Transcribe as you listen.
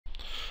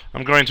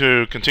I'm going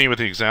to continue with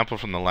the example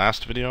from the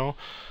last video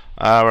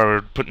where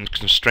we're putting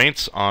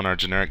constraints on our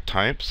generic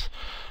types.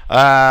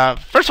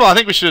 First of all, I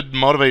think we should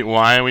motivate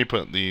why we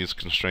put these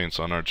constraints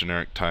on our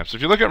generic types.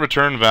 If you look at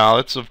return val,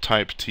 it's of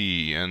type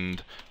T,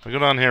 and if I go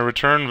down here,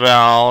 return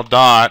val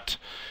dot,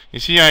 you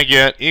see I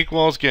get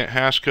equals, get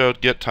hashcode,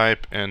 get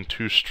type, and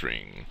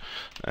toString.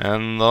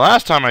 And the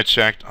last time I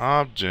checked,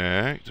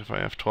 object, if I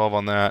have 12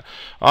 on that,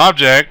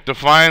 object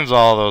defines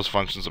all those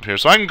functions up here.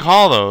 So I can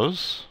call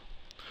those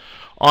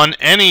on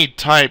any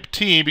type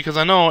T because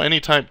I know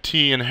any type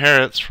T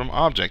inherits from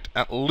object,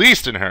 at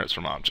least inherits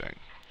from object.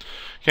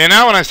 Okay,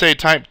 now when I say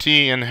type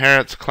T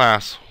inherits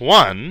class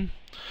 1,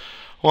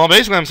 well,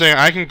 basically I'm saying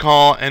I can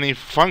call any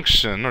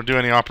function or do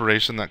any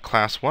operation that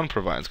class 1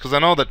 provides, because I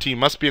know that T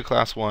must be a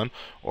class 1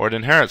 or it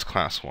inherits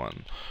class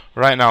 1.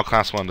 Right now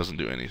class 1 doesn't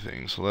do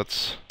anything, so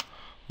let's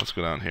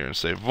go down here and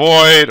say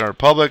void or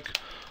public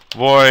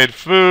void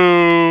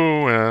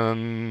foo,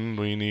 and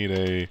we need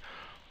a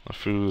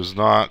foo is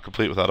not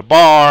complete without a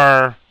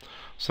bar.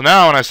 So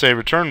now when I say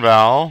return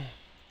val,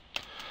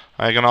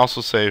 I can also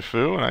say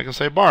foo and I can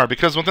say bar,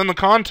 because within the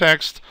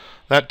context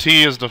that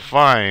T is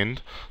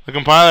defined, the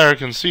compiler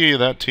can see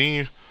that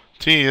T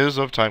is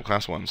of type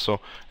class 1. So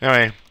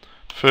anyway,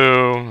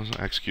 foo,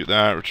 execute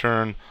that,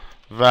 return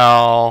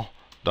val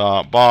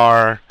dot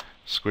bar,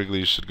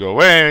 squigglies should go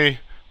away.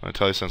 When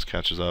IntelliSense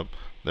catches up,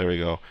 there we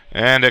go,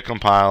 and it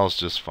compiles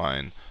just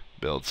fine.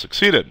 Build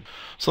succeeded.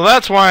 So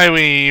that's why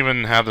we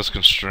even have this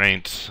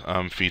constraint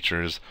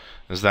features,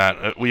 is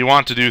that we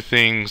want to do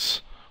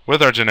things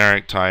with our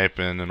generic type,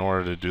 and in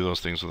order to do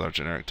those things with our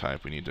generic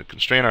type, we need to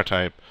constrain our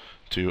type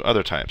to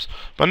other types.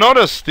 But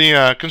notice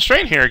the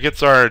constraint here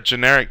gets our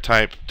generic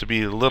type to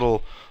be a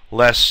little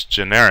less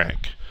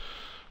generic.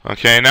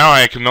 Okay, now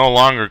I can no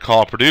longer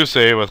call produce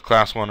A with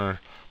class 1, or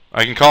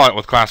I can call it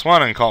with class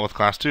 1 and call it with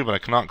class 2, but I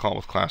cannot call it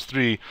with class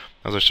 3,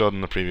 as I showed in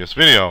the previous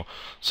video.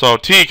 So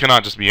T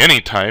cannot just be any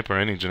type or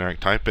any generic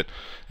type.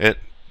 It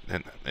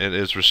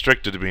is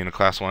restricted to being a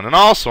class 1. And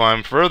also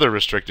I'm further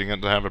restricting it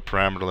to have a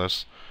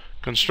parameterless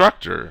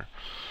constructor.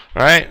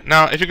 Right?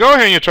 Now if you go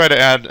here and you try to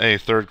add a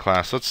third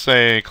class, let's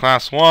say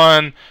class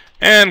 1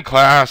 and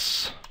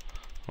class,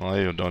 well,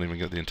 you don't even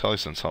get the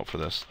IntelliSense help for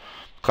this,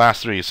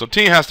 class 3. So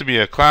T has to be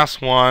a class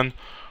 1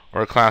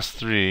 or a class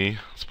 3.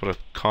 Let's put a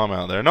comma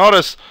out there.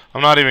 Notice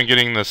I'm not even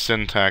getting the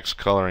syntax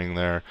coloring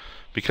there,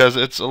 because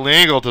it's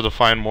illegal to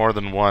define more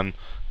than one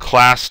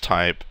class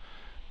type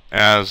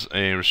as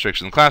a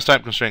restriction. The class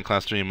type constraint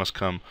class 3 must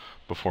come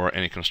before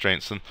any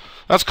constraints. And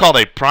that's called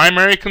a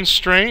primary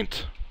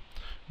constraint,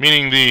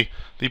 meaning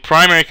the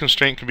primary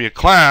constraint can be a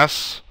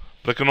class,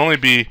 but it can only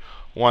be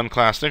one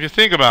class. Now if you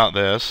think about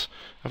this,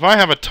 if I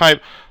have a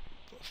type,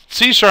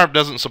 C#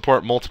 doesn't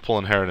support multiple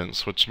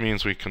inheritance, which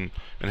means we can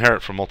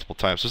inherit from multiple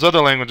types. There's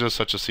other languages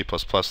such as C++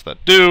 that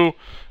do,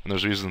 and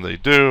there's reasons they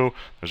do.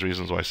 There's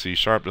reasons why C#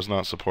 does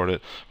not support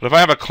it. But if I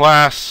have a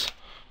class,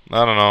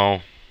 I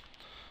don't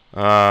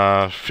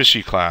know,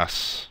 fishy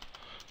class,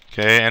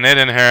 okay, and it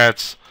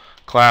inherits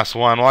class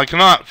 1, well, I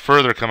cannot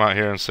further come out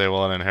here and say,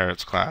 well, it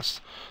inherits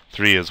class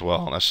 3 as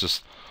well. That's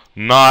just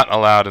not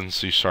allowed in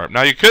C#.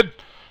 Now you could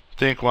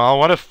think, well,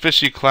 what if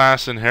fishy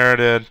class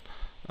inherited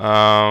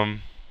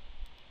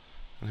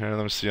here,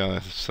 let me see how I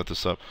set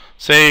this up.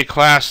 Say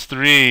class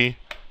 3, we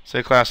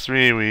say class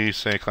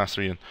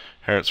 3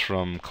 inherits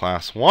from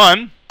class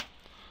 1.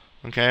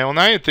 Okay, well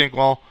now you'd think,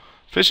 well,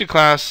 fishy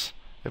class,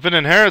 if it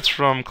inherits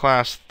from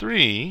class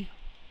 3,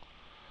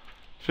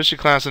 fishy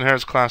class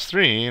inherits class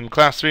 3, and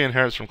class 3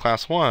 inherits from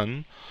class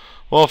 1,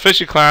 well,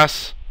 fishy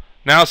class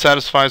now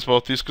satisfies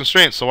both these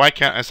constraints, so why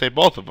can't I say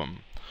both of them?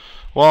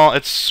 Well,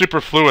 it's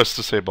superfluous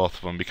to say both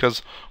of them,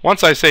 because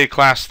once I say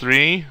class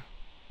 3,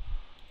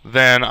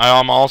 then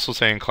I'm also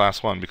saying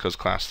class 1, because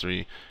class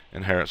 3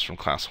 inherits from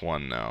class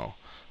 1 now.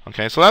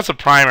 Okay, so that's a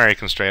primary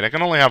constraint. I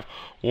can only have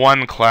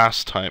one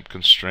class type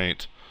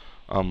constraint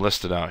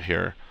listed out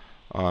here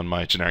on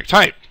my generic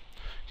type.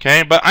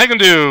 Okay, but I can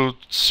do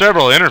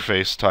several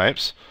interface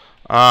types.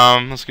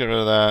 Let's get rid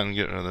of that and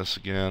get rid of this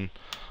again.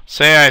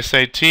 I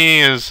say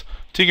T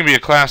can be a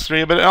class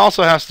 3, but it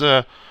also has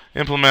to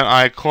implement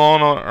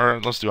iClonal,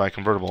 or let's do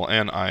iConvertible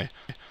and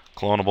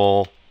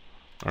iClonable,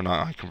 or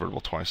not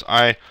iConvertible twice,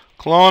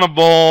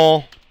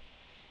 iClonable,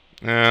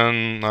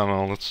 and I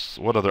don't know,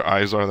 what other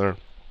I's are there?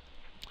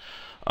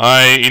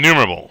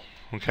 Enumerable.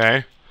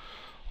 Okay.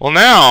 Well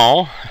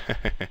now,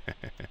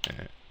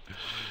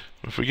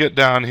 if we get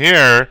down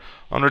here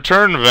on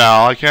return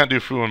val, I can't do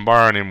foo and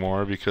bar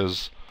anymore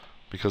because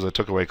I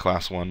took away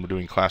class 1. We're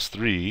doing class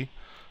 3.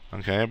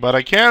 Okay, but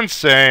I can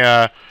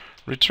say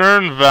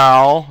return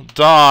val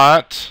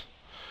dot,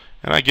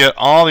 and I get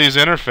all these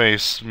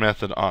interface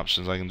method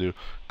options. I can do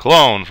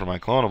clone for my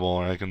clonable,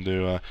 or I can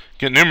do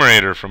get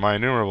numerator for my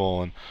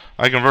enumerable, and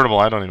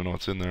iConvertible, I don't even know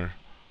what's in there.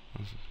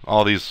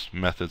 All these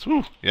methods.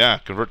 Woo, yeah,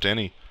 convert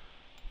to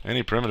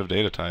any primitive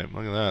data type.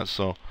 Look at that.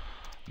 So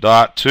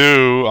dot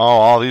 2,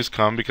 all these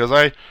come because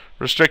I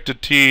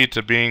restricted T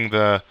to being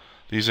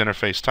these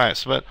interface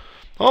types. But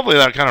hopefully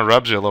that kind of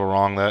rubs you a little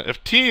wrong, that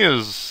if T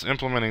is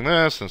implementing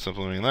this and it's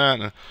implementing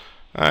that,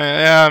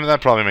 Yeah,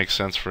 that probably makes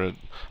sense for it.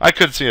 I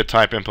could see a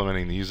type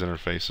implementing these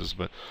interfaces,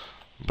 but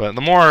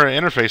the more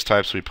interface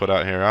types we put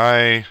out here,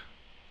 I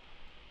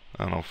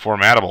don't know,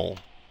 formatable,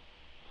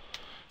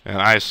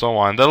 and so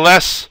on, the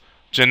less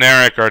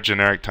generic our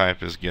generic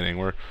type is getting.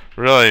 We're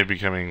really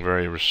becoming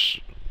very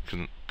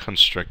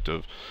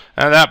constrictive.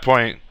 And at that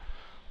point,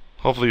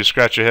 hopefully you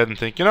scratch your head and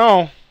think,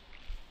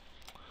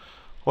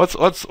 what's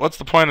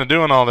the point of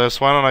doing all this?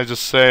 Why don't I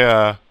just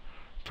say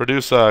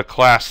produce a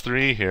class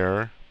 3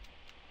 here,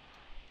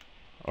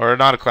 or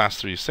not a class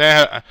 3?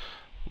 Say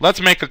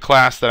let's make a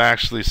class that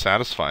actually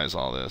satisfies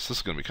all this. This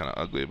is going to be kind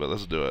of ugly, but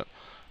let's do it.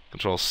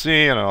 Control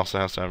C, and it also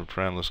has to have a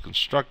parameterless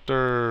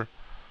constructor.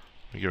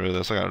 Let me get rid of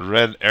this. I got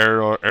red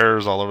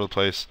errors all over the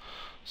place.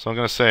 So I'm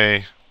going to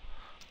say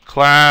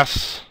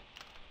class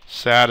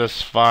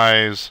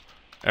satisfies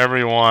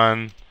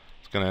everyone.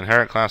 It's going to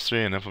inherit class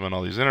 3 and implement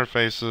all these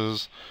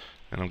interfaces.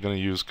 And I'm going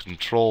to use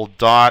control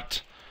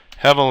dot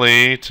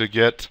heavily to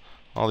get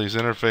all these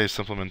interface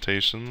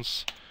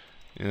implementations.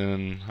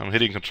 And I'm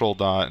hitting control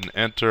dot and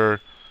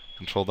enter,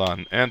 control dot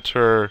and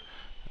enter,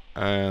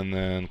 and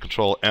then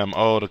control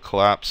MO to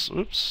collapse.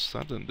 Oops,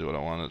 that didn't do what I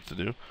wanted it to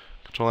do.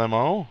 Control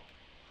MO?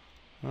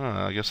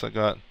 I guess that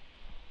got...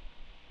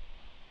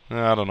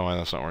 I don't know why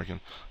that's not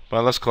working.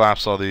 But let's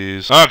collapse all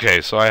these. Okay,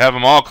 so I have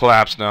them all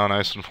collapsed now,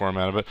 nice and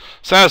formatted. But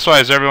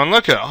satisfies everyone.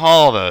 Look at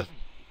all the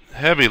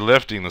heavy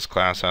lifting this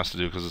class has to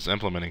do because it's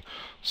implementing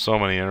so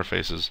many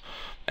interfaces.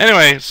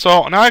 Anyway,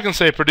 so now I can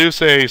say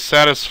produce a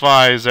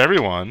satisfies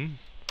everyone,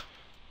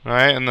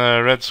 right? And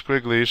the red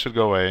squiggly should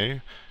go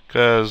away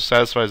because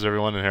satisfies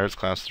everyone inherits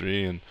class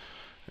 3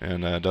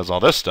 and does all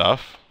this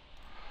stuff.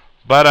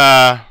 But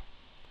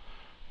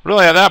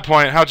really at that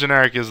point, how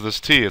generic is this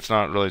T? It's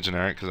not really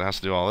generic because it has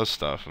to do all this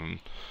stuff. And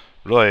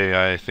really,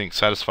 I think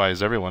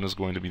satisfies everyone is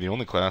going to be the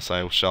only class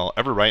I shall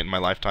ever write in my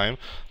lifetime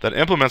that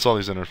implements all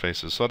these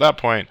interfaces. So at that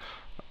point,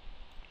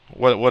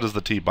 what is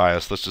the T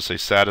bias? Let's just say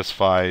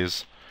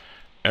satisfies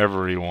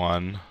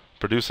everyone.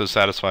 Produces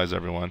satisfies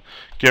everyone.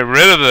 Get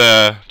rid of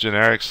the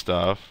generic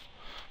stuff.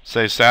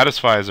 Say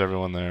satisfies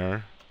everyone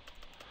there.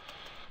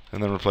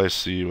 And then replace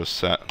C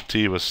with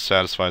T with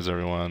satisfies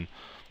everyone.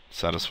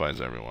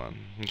 Satisfies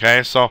everyone.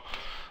 Okay, so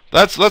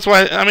that's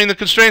why, I mean, the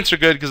constraints are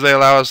good because they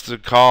allow us to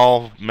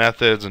call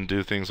methods and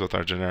do things with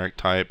our generic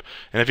type.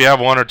 And if you have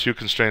one or two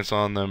constraints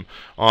on them,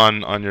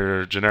 on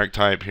your generic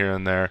type here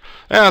and there,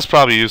 that's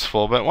probably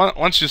useful. But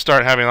once you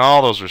start having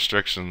all those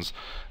restrictions,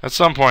 at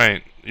some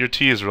point, your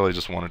T is really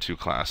just one or two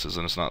classes,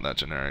 and it's not that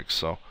generic.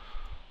 So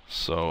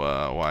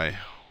why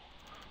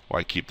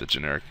keep the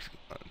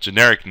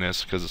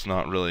genericness? Because it's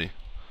not really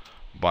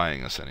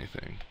buying us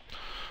anything.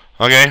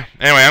 Okay.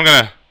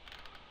 Anyway,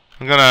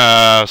 I'm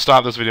gonna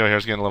stop this video here.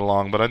 It's getting a little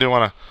long, but I do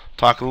want to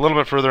talk a little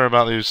bit further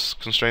about these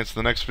constraints in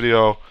the next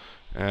video,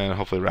 and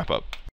hopefully wrap up.